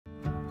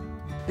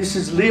This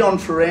is Leon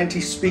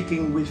Ferrante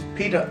speaking with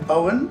Peter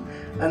OWEN,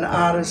 an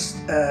artist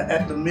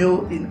at the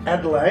mill in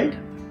Adelaide.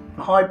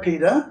 Hi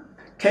Peter,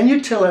 can you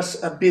tell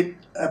us a bit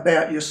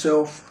about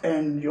yourself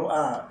and your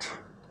art?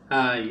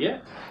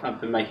 Yeah,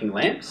 I've been making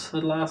lamps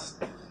for the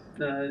last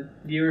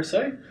year or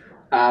so.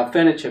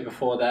 Furniture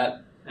before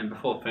that, and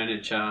before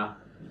furniture,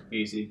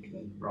 music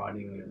and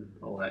writing and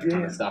all that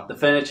kind of stuff. The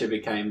furniture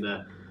became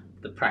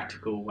the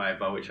practical way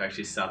by which I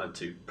actually started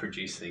to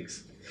produce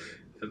things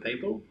for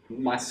people.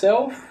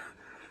 Myself,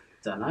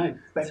 don't know.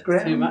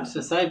 Background? Too much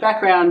to say.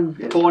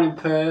 Background, born in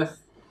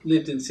Perth,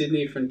 lived in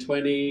Sydney from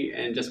 20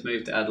 and just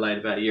moved to Adelaide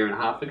about a year and a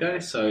half ago.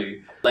 So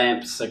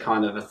lamps are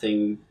kind of a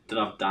thing that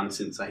I've done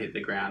since I hit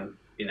the ground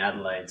in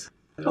Adelaide.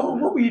 Oh,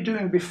 what were you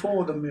doing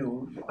before the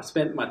mill? I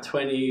spent my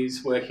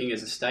 20s working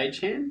as a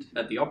stagehand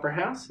at the Opera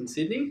House in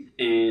Sydney,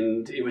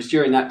 and it was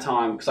during that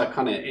time, because I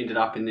kind of ended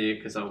up in there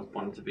because I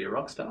wanted to be a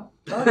rock star.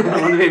 Okay.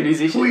 I wanted to be a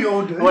musician. We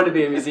all do. I wanted to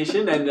be a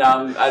musician,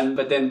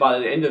 but then by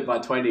the end of my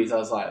 20s, I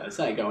was like, this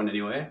ain't going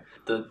anywhere.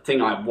 The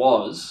thing I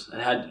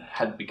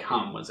had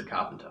become was a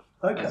carpenter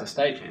as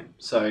a stagehand.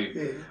 So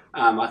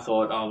I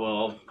thought, oh well,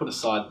 I'll put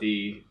aside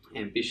the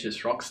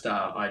ambitious rock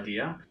star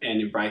idea and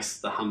embrace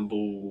the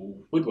humble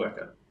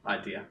woodworker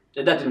idea.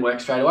 That didn't work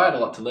straight away. I had a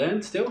lot to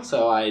learn still,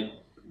 so I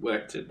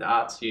worked at the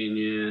arts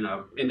union.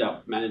 I ended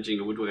up managing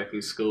a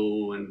woodworking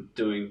school and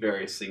doing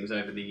various things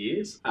over the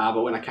years.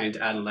 But when I came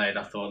to Adelaide,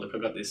 I thought, look,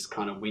 I've got this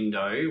kind of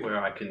window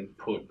where I can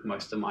put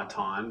most of my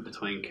time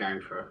between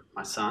caring for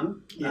my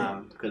son,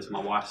 because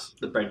my wife's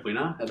the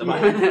breadwinner at the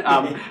moment,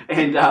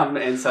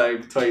 and so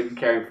between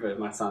caring for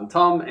my son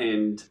Tom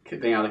and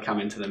being able to come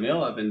into the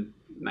mill, I've been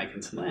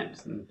making some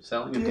lamps and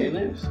selling a few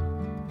lamps.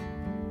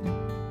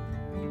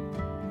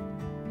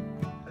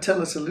 Tell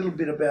us a little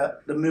bit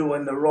about the mill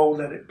and the role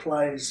that it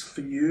plays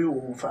for you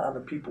or for other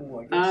people,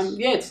 I guess.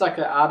 Yeah, it's like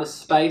an artist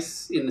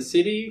space in the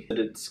city, but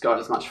it's got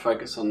as much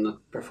focus on the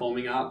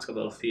performing arts, got a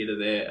little theatre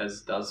there,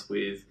 as it does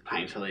with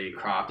painterly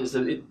craft. It's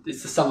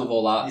the sum of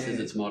all arts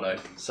is its motto.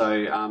 So,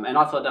 and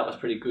I thought that was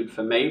pretty good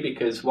for me,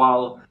 because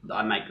while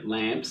I make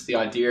lamps, the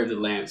idea of the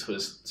lamps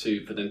was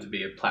for them to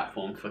be a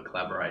platform for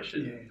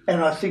collaboration. Yeah.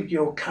 And I think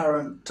your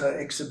current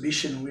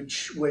exhibition,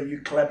 where you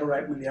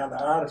collaborate with the other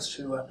artists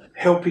who are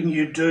helping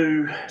you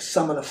do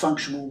some of the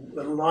functional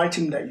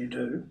lighting that you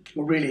do,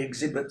 really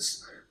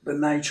exhibits the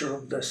nature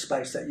of the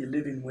space that you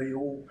live in, where you're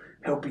all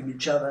helping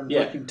each other and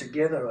working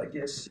together, I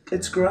guess.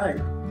 It's great.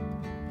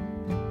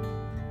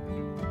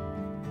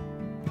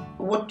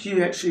 What do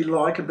you actually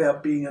like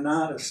about being an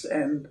artist,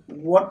 and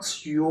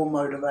what's your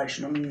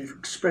motivation? I mean, you've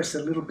expressed a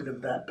little bit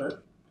of that,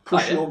 but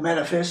push your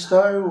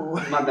manifesto?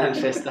 Or? My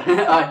manifesto.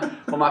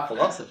 My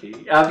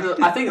philosophy.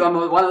 I think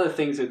one of the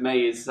things with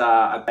me is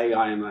I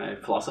am a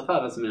philosopher. That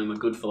doesn't mean I'm a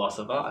good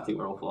philosopher. I think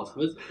we're all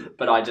philosophers.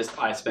 But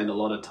I spend a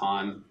lot of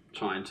time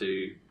trying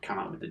to come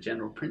up with the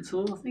general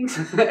principle of things.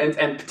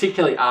 and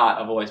particularly art,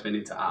 I've always been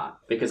into art,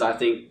 because I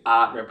think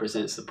art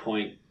represents the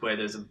point where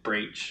there's a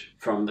breach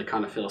from the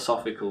kind of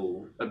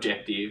philosophical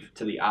objective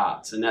to the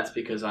arts. And that's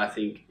because I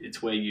think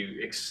it's where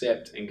you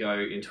accept and go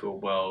into a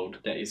world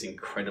that is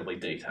incredibly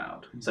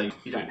detailed. So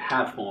you don't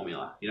have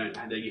formula.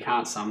 You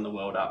can't sum the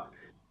world up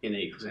in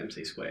E equals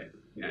MC squared.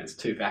 It's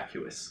too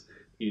vacuous.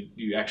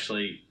 You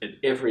actually, at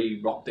every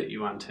rock that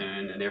you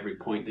unturn and every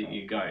point that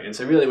you go. And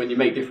so really when you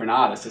meet different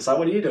artists, it's like,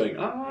 what are you doing?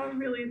 Oh, I'm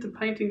really into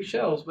painting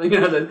shells. But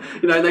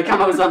they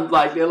come up with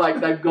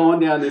something they've gone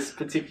down this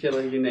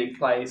particular unique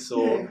place,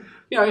 or,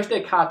 if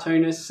they're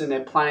cartoonists and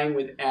they're playing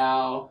with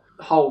our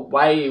whole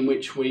way in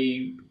which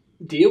we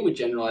deal with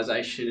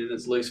generalization in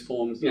its loose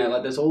forms,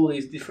 there's all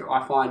these different,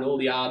 I find all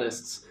the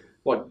artists,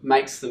 what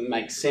makes them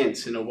make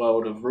sense in a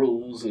world of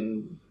rules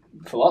and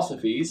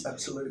philosophies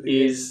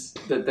is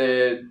that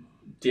they're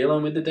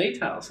dealing with the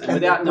details and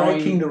without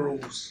breaking the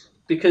rules,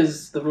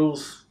 because the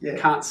rules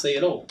can't see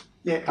it all,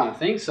 kind of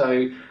thing.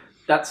 So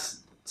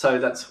that's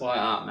why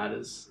art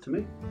matters to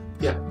me.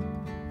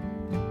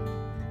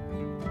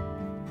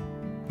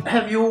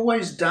 Have you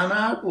always done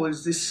art, or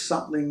is this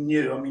something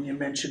new? I mean, you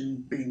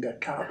mentioned being a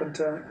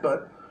carpenter,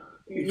 but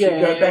if you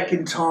go back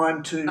in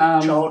time to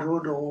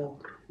childhood or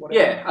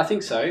whatever. Yeah, I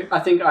think so. I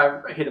think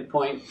I hit a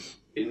point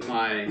in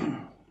my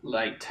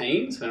late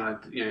teens when I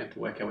have to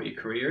work out what your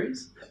career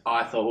is.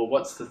 I thought, well,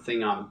 what's the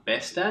thing I'm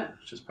best at?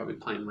 Which is probably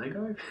playing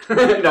Lego.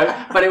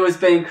 But it was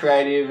being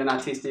creative and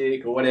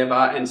artistic or whatever.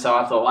 And so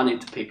I thought, I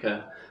need to pick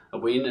a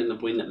win, and the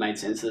win that made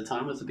sense at the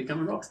time was to become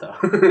a rock star.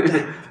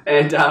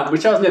 And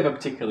which I was never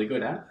particularly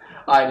good at.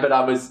 But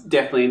I was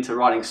definitely into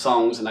writing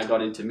songs, and I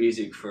got into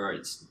music for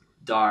its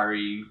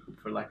diary,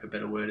 for lack of a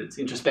better word, its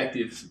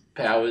introspective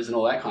powers and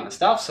all that kind of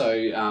stuff.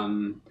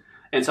 So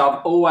and so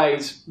I've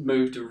always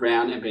moved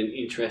around and been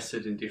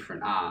interested in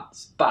different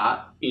arts,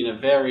 but in a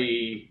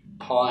very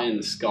pie in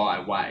the sky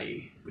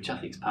way, which I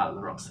think is part of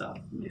the rock star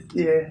myth.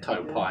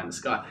 Total pie in the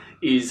sky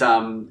is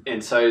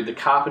and so the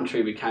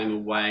carpentry became a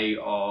way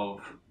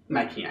of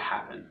making it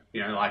happen.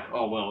 You know, like,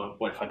 oh, well,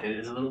 what if I did it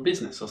as a little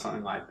business or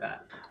something like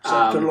that?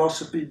 So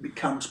philosophy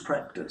becomes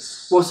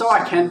practice. Well, so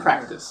I can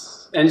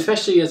practice. And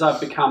especially as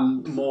I've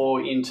become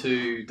more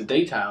into the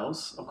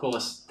details, of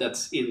course,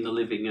 that's in the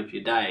living of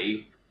your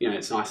day. You know,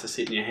 it's nice to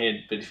sit in your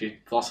head, but if you're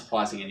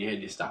philosophizing in your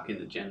head, you're stuck in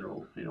the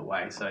general in a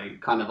way. So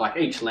kind of like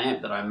each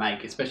lamp that I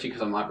make, especially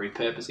because I'm like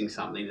repurposing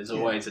something, there's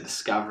always a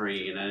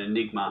discovery and an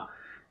enigma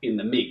in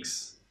the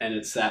mix. And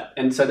it's that,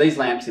 and so these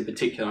lamps in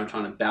particular, I'm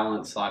trying to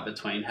balance like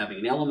between having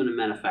an element of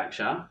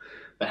manufacture,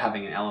 but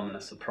having an element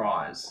of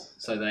surprise.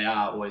 So they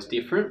are always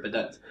different, but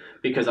that's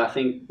because I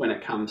think when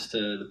it comes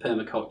to the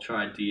permaculture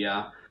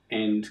idea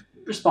and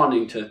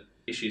responding to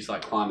issues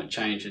like climate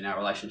change and our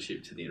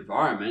relationship to the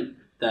environment,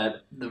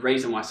 that the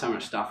reason why so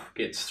much stuff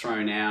gets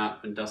thrown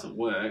out and doesn't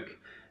work,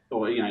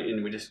 or you know,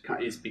 and we just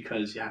is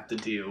because you have to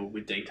deal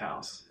with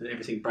details.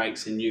 Everything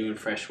breaks in new and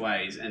fresh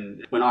ways.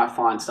 And when I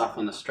find stuff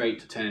on the street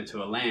to turn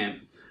into a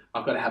lamp,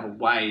 I've got to have a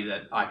way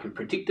that I can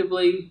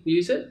predictably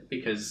use it,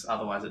 because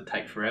otherwise it'd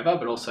take forever,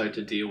 but also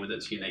to deal with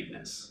its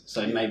uniqueness.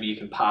 So maybe you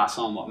can pass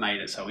on what made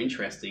it so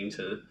interesting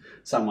to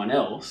someone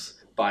else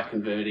by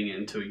converting it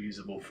into a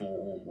usable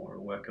form or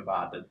a work of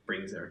art that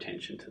brings their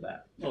attention to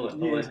that. All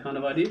those kind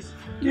of ideas.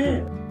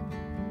 Yeah.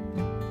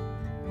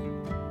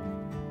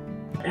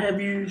 Have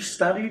you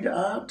studied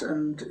art,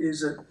 and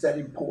is it that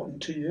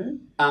important to you?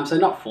 So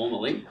not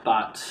formally,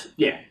 but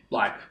yeah,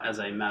 like as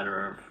a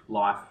matter of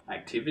life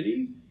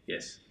activity,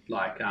 yes.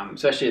 Like,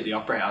 especially at the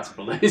Opera House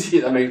for those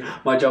years. I mean,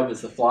 my job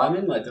was the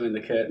flyman, like doing the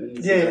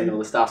curtains and doing all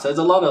the stuff. So there's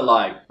a lot of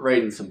like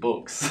reading some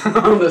books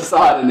on the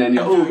side, and then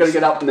you're got to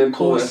get up and then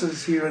pull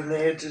courses here and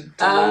there to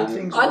learn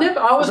things.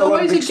 I was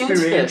always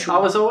against it. I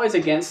was always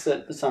against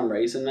it for some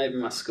reason. Maybe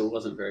my school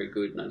wasn't very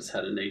good, and I just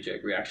had a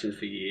knee-jerk reaction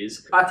for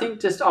years. I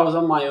think just I was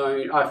on my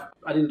own.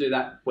 I didn't do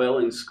that well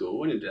in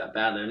school. I didn't do that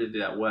badly. I didn't do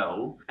that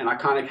well. And I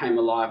kind of came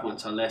alive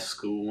once I left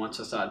school. Once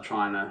I started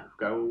trying to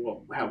go,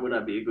 well, how would I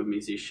be a good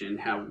musician?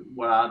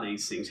 What are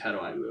these things?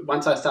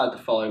 Once I started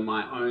to follow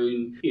my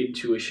own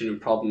intuition and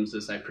problems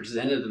as they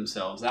presented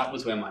themselves, that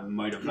was where my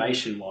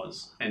motivation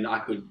was. And I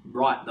could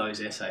write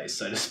those essays,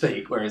 so to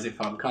speak. Whereas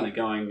if I'm kind of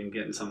going and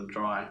getting some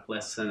dry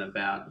lesson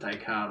about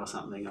Descartes or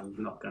something, I'm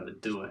not going to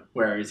do it.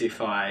 Whereas if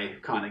I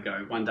kind of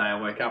go, one day I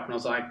woke up and I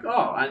was like,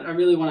 oh, I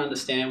really want to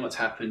understand what's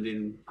happened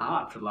in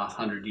art for the last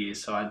 100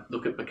 years. So I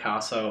look at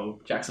Picasso or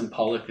Jackson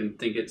Pollock and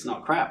think it's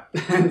not crap.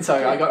 And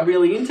so I got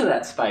really into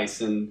that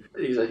space. And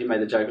he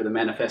made the joke with the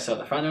manifesto at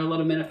the front. There were a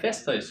lot of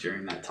manifestos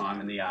during that time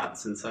in the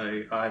arts, and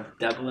so I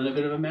dabble in a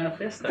bit of a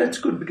manifesto. That's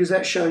good, because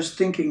that shows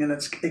thinking and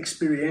it's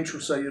experiential,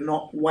 so you're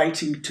not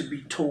waiting to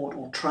be taught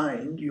or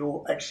trained,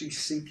 you're actually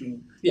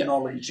seeking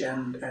knowledge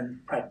and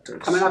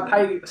practice. I mean, I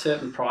pay a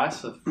certain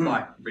price of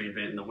like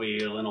reinventing the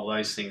wheel and all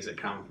those things that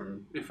come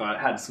from, if I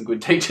had some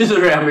good teachers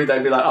around me,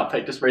 they'd be like, oh,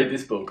 Pete, just read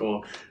this book,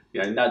 or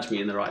nudge me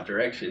in the right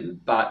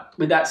direction. But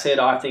with that said,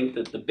 I think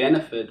that the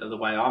benefit of the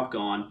way I've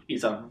gone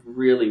is I've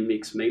really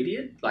mixed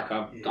media. Like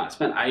I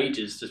spent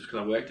ages, just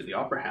because I worked at the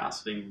Opera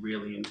House, being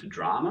really into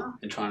drama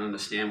and trying to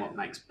understand what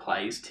makes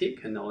plays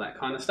tick and all that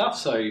kind of stuff.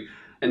 So,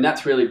 and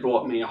that's really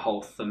brought me a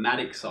whole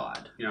thematic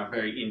side,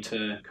 very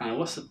into kind of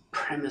what's the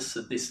premise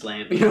of this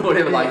lamp,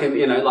 whatever.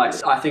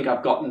 I think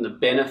I've gotten the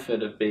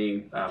benefit of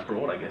being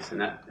broad, I guess, in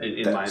my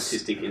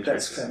artistic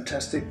interests. That's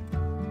fantastic.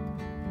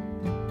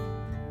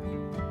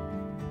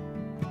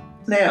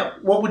 Now,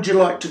 what would you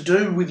like to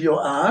do with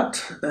your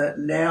art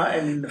now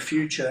and in the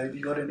future? Have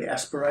you got any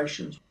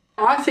aspirations?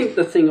 I think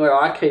the thing where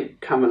I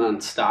keep coming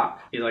unstuck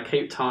is I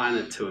keep tying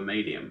it to a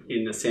medium,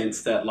 in the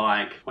sense that,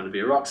 like, I want to be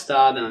a rock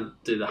star, then I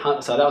do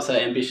so that was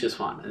the ambitious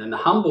one. And then the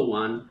humble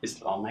one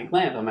is I'll make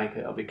lamp,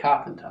 I'll be a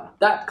carpenter.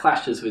 That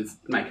clashes with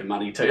making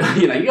money too.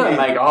 You got to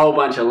make a whole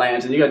bunch of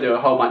lamps and you got to do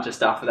a whole bunch of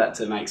stuff for that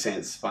to make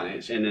sense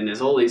financially. And then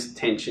there's all these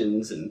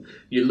tensions and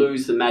you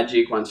lose the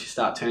magic once you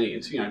start turning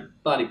it,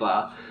 bloody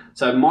blah.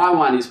 So my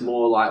one is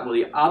more like, well,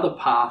 the other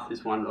path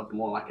is one of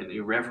more like an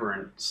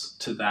irreverence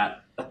to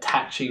that,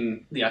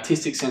 attaching the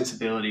artistic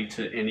sensibility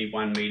to any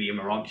one medium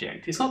or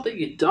object. It's not that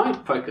you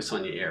don't focus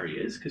on your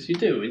areas, because you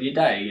do in your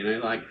day,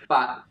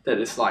 but that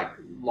it's like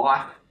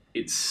life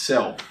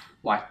itself,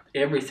 like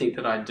everything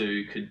that I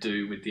do could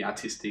do with the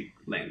artistic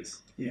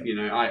lens.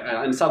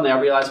 Yeah. And suddenly I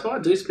realised, well, I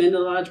do spend a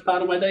large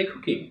part of my day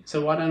cooking.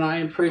 So why don't I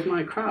improve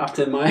my craft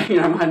and my,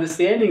 my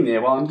understanding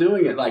there while I'm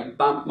doing it? Like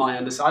bump my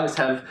understanding. I just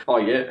have,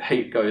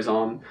 heat goes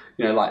on,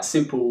 like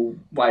simple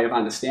way of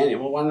understanding.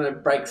 Well, why don't I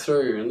break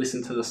through and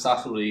listen to the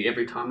subtlety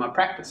every time I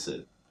practice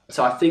it?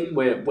 So I think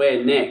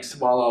where next,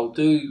 while I'll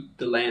do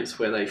the lamps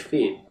where they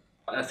fit,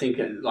 I think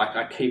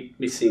I keep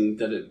missing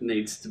that it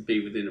needs to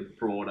be within a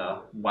broader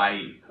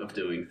way of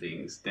doing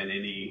things than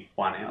any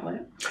one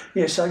outlet.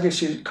 Yes, I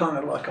guess you're kind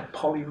of like a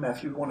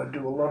polymath. You want to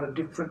do a lot of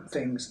different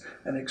things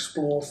and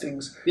explore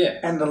things. Yeah.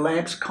 And the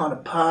lamp's kind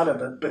of part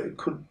of it, but it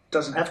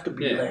doesn't have to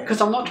be lamp.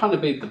 Because I'm not trying to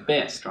be the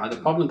best, right? The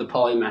problem with the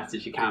polymath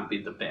is you can't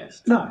be the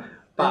best. No.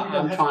 But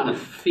I'm trying to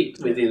fit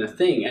within a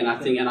thing, and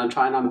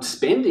I'm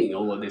spending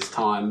all of this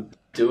time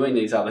doing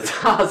these other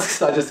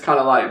tasks. I just kind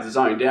of like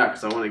zoned out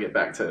because I want to get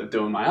back to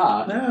doing my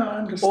art. No, I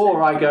understand.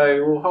 Or I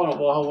go, well, hold on,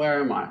 well, where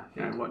am I?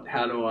 You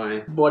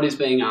know, what is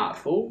being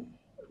artful?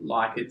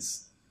 Like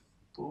it's,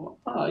 you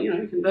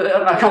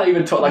know, I can't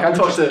even talk. Like I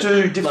talk to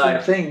do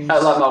different things.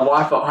 Like my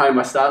wife at home,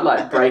 I start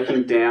like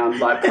breaking down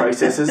like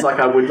processes, like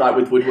I would like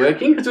with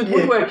woodworking. Because with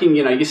woodworking,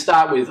 you know, you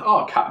start with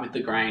cut with the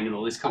grain and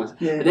all this kind of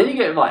stuff. And then you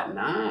get like,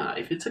 nah,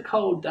 if it's a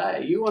cold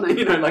day, you want to,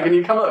 you know, like, and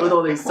you come up with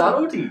all these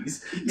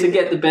subtleties to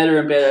get the better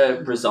and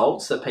better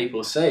results that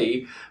people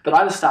see. But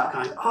I just start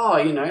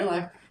going, you know,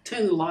 like,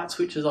 turn the light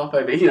switches off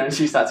over here, you know, and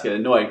she starts to get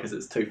annoyed because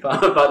it's too far.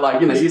 But like,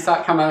 you know, you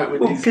start coming out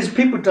with because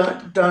people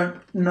don't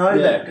know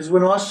that. Because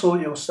when I saw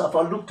your stuff,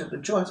 I looked at the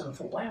joints and I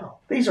thought, wow,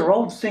 these are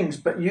old things,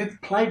 but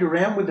you've played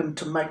around with them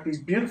to make these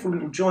beautiful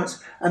little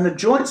joints, and the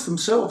joints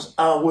themselves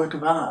are a work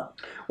of art.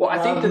 Well, I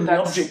think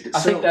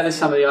that is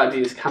some of the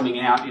ideas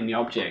coming out in the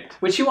object,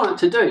 which you want it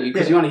to do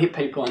because you want to hit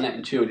people on that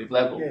intuitive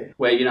level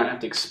where you don't have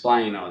to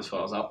explain, that's what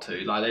I was up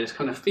to. Like they just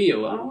kind of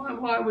feel,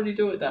 why would he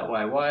do it that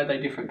way? Why are they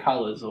different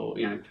colours? Or,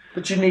 you know.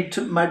 But you need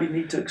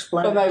to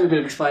explain. But maybe a bit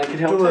of explaining could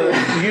help. Do a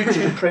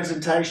YouTube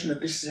presentation of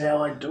this is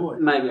how I do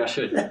it. Maybe I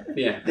should.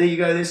 Yeah. There you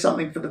go. There's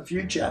something for the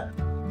future.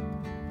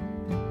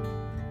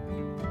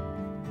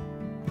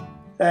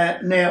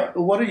 Now,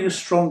 what are your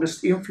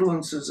strongest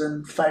influences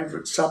and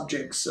favourite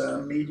subjects,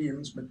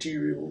 mediums,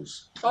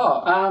 materials?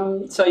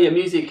 So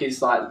music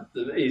is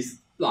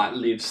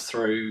lives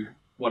through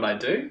what I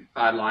do.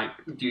 I like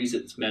use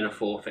its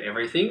metaphor for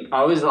everything. I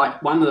always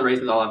like, one of the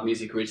reasons I love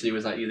music originally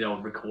was like the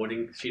old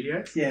recording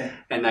studios. Yeah.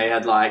 And they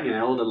had like, you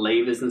know, all the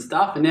levers and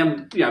stuff. And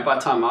then, you know, by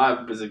the time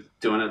I was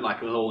doing it,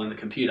 like it was all in the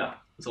computer.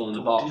 It's all in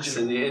the box,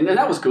 and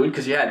that was good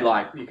because you had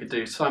you could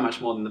do so much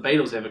more than the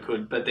Beatles ever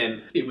could. But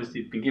then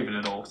you'd been given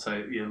it all, so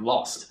you're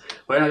lost.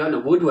 When I got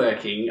into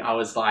woodworking, I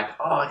was like,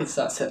 I could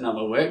start setting up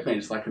my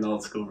workbench like an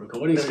old school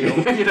recording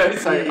studio, you know.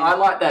 So I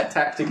like that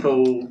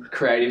tactical,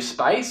 creative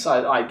space.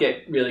 I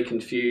get really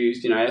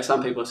confused, you know.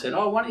 Some people said,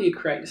 why don't you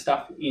create your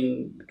stuff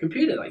in the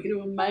computer? Like you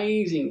do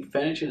amazing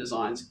furniture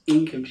designs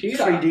in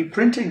computer, 3D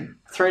printing.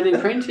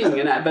 3D printing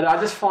and that, but I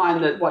just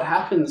find that what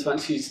happens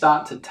once you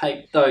start to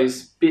take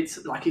those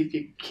bits, like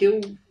you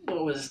kill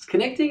what was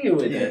connecting you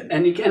with it,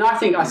 and I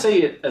think I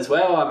see it as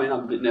well. I mean,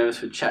 I'm a bit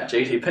nervous with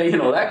ChatGPT and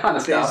all that kind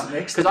of stuff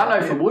because I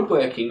know from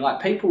woodworking,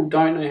 like people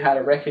don't know how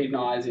to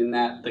recognise in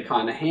that the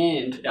kind of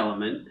hand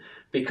element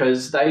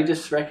because they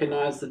just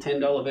recognise the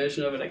 $10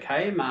 version of it at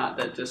Kmart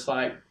that just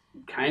like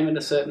came at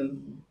a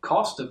certain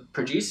cost of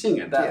producing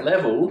at that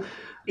level,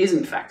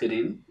 isn't factored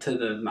in to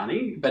the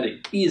money, but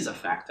it is a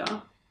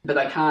factor. But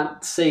they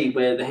can't see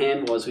where the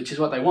hand was, which is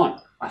what they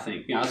want, I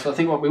think. You know, that's what I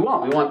think what we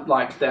want. We want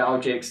like the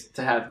objects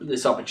to have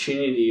this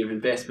opportunity of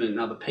investment and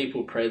other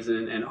people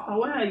present and,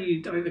 wow,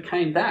 you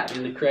overcame that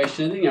in the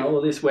creation of, you know, all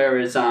of this.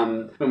 Whereas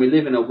when we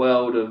live in a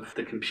world of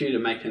the computer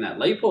making that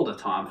leap all the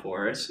time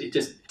for us, it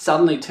just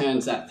suddenly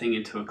turns that thing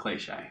into a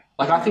cliche.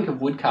 Like I think of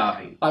wood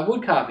carving. Like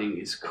wood carving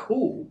is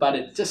cool, but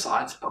it just,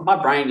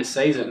 my brain just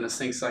sees it and it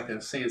thinks like a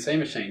CNC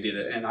machine did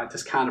it and I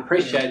just can't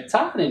appreciate its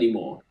art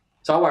anymore.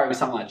 So I worry with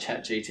something like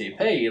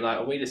ChatGPT, like,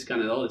 are we just going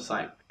to, all this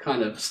like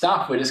kind of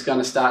stuff, we're just going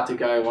to start to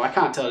go, well, I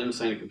can't tell if I'm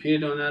seeing a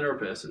computer doing that or a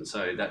person.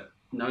 So that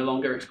no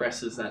longer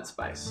expresses that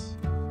space.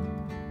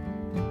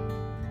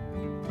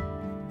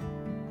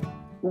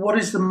 What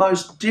is the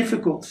most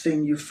difficult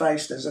thing you've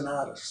faced as an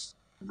artist?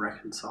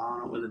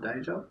 Reconcile it with a day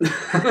job.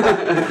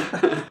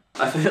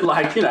 I feel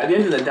like, you know, at the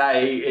end of the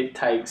day, it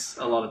takes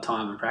a lot of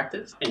time and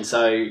practice. And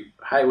so,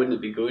 hey, wouldn't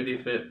it be good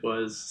if it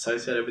was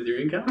associated with your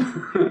income?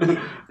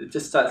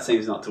 That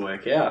seems not to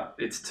work out.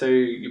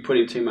 You're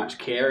putting too much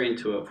care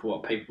into it for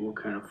what people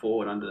can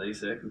afford under these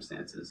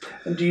circumstances.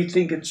 And do you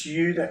think it's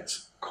you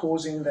that's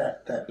causing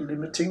that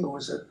limiting, or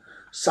is it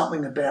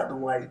something about the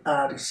way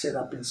art is set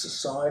up in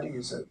society?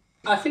 Is it?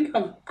 I think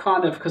I'm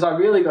kind of, because I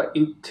really got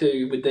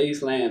into, with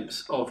these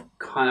lamps, of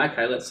kind of,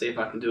 okay, let's see if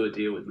I can do a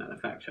deal with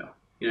manufacture.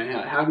 You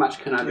know, how much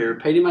can I be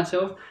repeating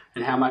myself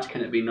and how much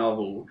can it be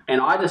novel? And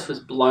I just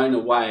was blown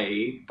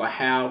away by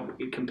how,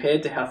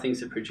 compared to how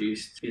things are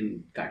produced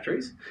in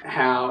factories,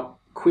 how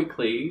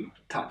quickly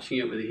touching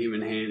it with a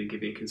human hand and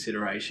giving it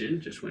consideration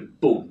just went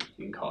boom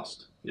in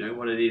cost. You know,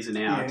 what it is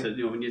now to,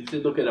 you know, when you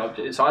look at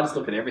objects. So I just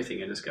look at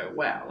everything and just go,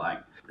 wow,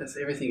 like,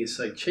 everything is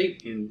so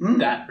cheap in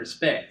that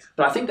respect.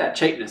 But I think that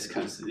cheapness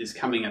is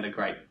coming at a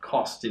great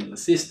cost in the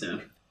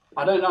system.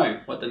 I don't know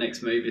what the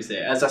next move is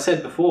there. As I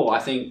said before, I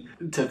think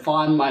to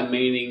find my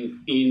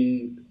meaning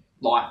in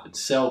life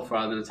itself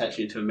rather than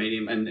attaching it to a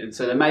medium, and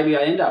so then maybe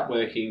I end up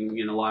working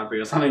in a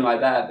library or something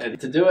like that and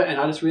to do it,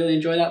 and I just really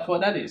enjoy that for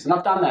what that is. And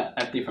I've done that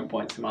at different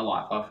points in my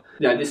life.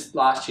 This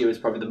last year was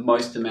probably the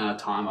most amount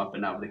of time I've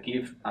been able to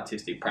give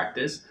artistic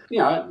practice. You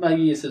know, my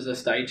years as a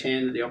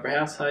stagehand at the Opera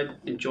House, I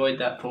enjoyed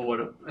that for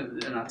what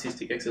an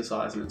artistic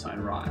exercise in its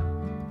own right.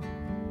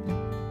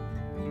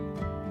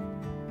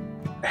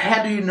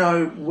 How do you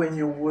know when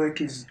your work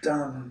is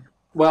done?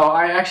 Well,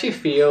 I actually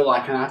feel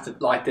like I have to,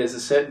 like there's a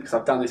certain, because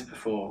I've done this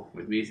before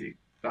with music,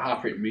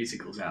 half-written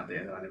musicals out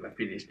there that I never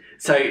finished.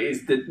 So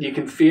is that you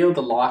can feel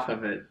the life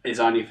of it is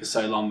only for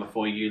so long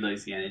before you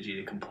lose the energy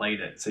to complete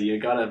it. So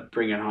you've got to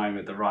bring it home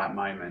at the right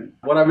moment.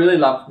 What I really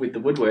love with the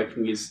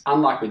woodworking is,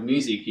 unlike with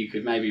music, you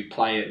could maybe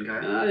play it and go,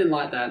 oh, I didn't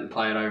like that, and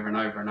play it over and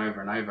over and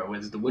over and over.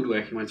 Whereas the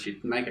woodworking, once you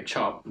make a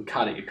chop and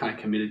cut it, you're kind of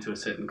committed to a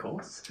certain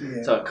course.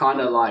 Yeah. So it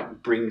kind of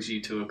like brings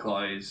you to a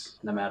close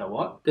no matter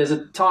what. There's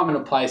a time and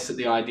a place that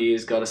the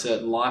idea's got a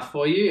certain life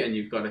for you, and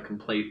you've got to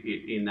complete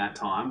it in that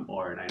time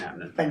or it ain't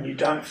happening. And you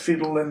don't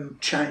fiddle and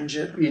change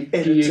it. You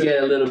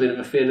get a little bit of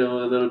a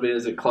fiddle, a little bit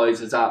as it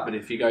closes up, but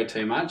if you go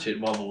too much, it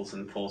wobbles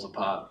and falls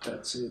apart.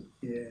 That's it,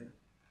 yeah.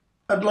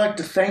 I'd like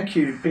to thank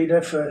you,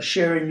 Peter, for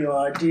sharing your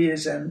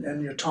ideas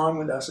and your time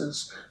with us.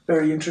 It's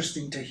very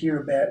interesting to hear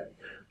about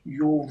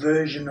your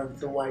version of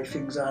the way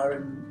things are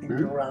in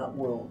your art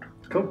world.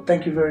 Cool.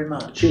 Thank you very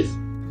much.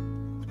 Cheers.